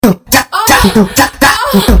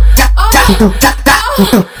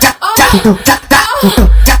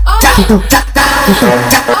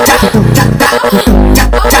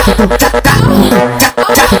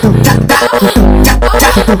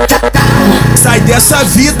Sai dessa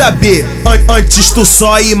vida, B. Antes tu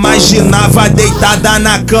só imaginava deitada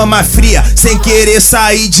na cama fria, sem querer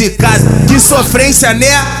sair de casa. Que sofrência, né?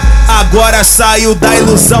 Agora saiu da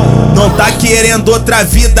ilusão, não tá querendo outra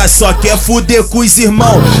vida, só quer fuder com os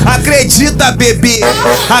irmãos. Acredita, bebê,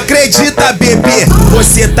 acredita, bebê,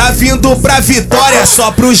 você tá vindo pra vitória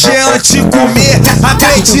só pro Jean te comer.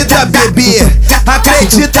 Acredita, bebê,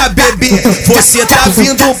 acredita, bebê, você tá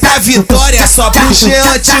vindo pra vitória só pro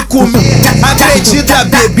Jean te comer. Acredita,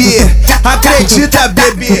 bebê, acredita,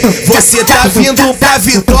 bebê, você tá vindo pra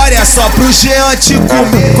vitória só pro Jean te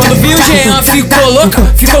comer. Quando viu o Jean ficou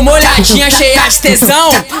louca, ficou molhadinha, cheia de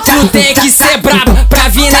tesão. Tu tem que ser braba pra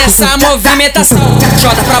vir nessa movimentação.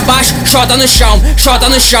 Chota pra baixo, chota no chão, chota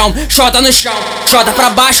no chão, chota no chão. Chota pra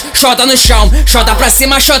baixo, chota no chão, chota pra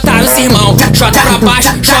cima, chota nos irmão. Chota pra baixo,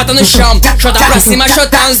 chota no chão, chota pra cima,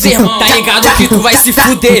 chota nos irmão. Tá ligado que tu vai se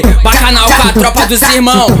fuder, bacanal com a tropa dos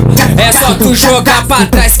irmão. É só tu jogar pra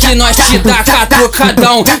trás que nós te dá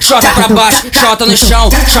catucadão. Chota pra baixo, chota no chão,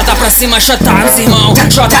 chota pra cima, chota nos irmão.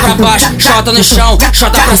 Chota pra baixo, chota no chão,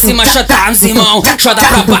 chota pra cima, chota nos irmão. Chota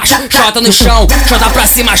pra baixo, chota no chão, chota pra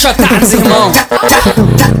cima, chota nos irmão.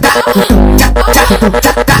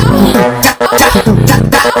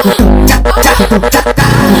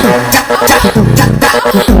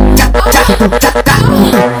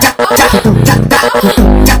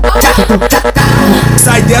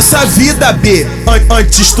 Sai dessa vida, B.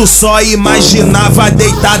 Antes tu só imaginava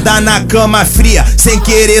deitada na cama fria, sem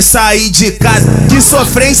querer sair de casa. Que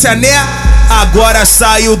sofrência, né? Agora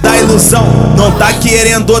saiu da ilusão, não tá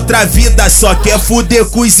querendo outra vida, só quer fuder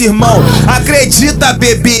com os irmãos. Acredita,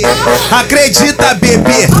 bebê, acredita,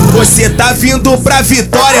 bebê, você tá vindo pra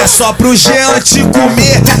vitória só pro Jean te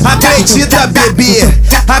comer. Acredita, bebê,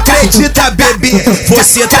 acredita, bebê,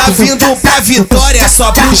 você tá vindo pra vitória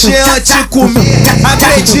só pro Jean te comer.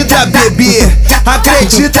 Acredita, bebê,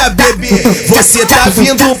 acredita, bebê, você tá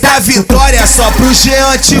vindo pra vitória só pro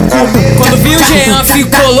Jean te comer. Quando viu o Jean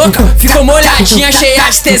ficou louca, ficou molhadinha, cheia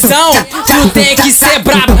de tesão. Tu tem que ser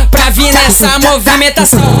braba pra vir nessa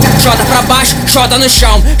movimentação. Chota pra baixo, chota no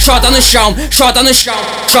chão, chota no chão, chota no chão.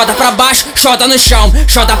 Chota pra baixo, chota no chão,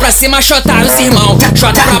 chota pra cima, chota nos irmão.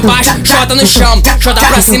 Chota pra baixo, chota no chão, chota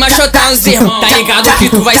pra cima, chota nos irmão. Tá ligado que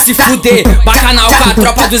tu vai se fuder, bacanal com a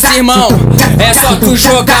tropa dos irmão. É só tu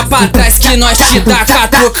jogar pra trás que nós te dá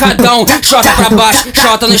catucadão. Chota pra baixo,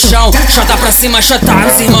 chota no chão, chota pra cima, chota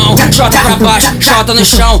nos irmão. Chota pra baixo, chota no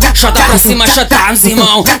chão, chota pra cima, chota nos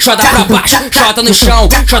irmão. Chota pra baixo, chota no chão,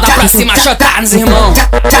 chota pra cima, chota nos irmão.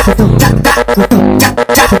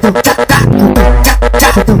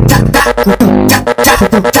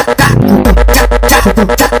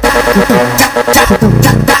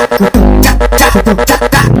 Acredita.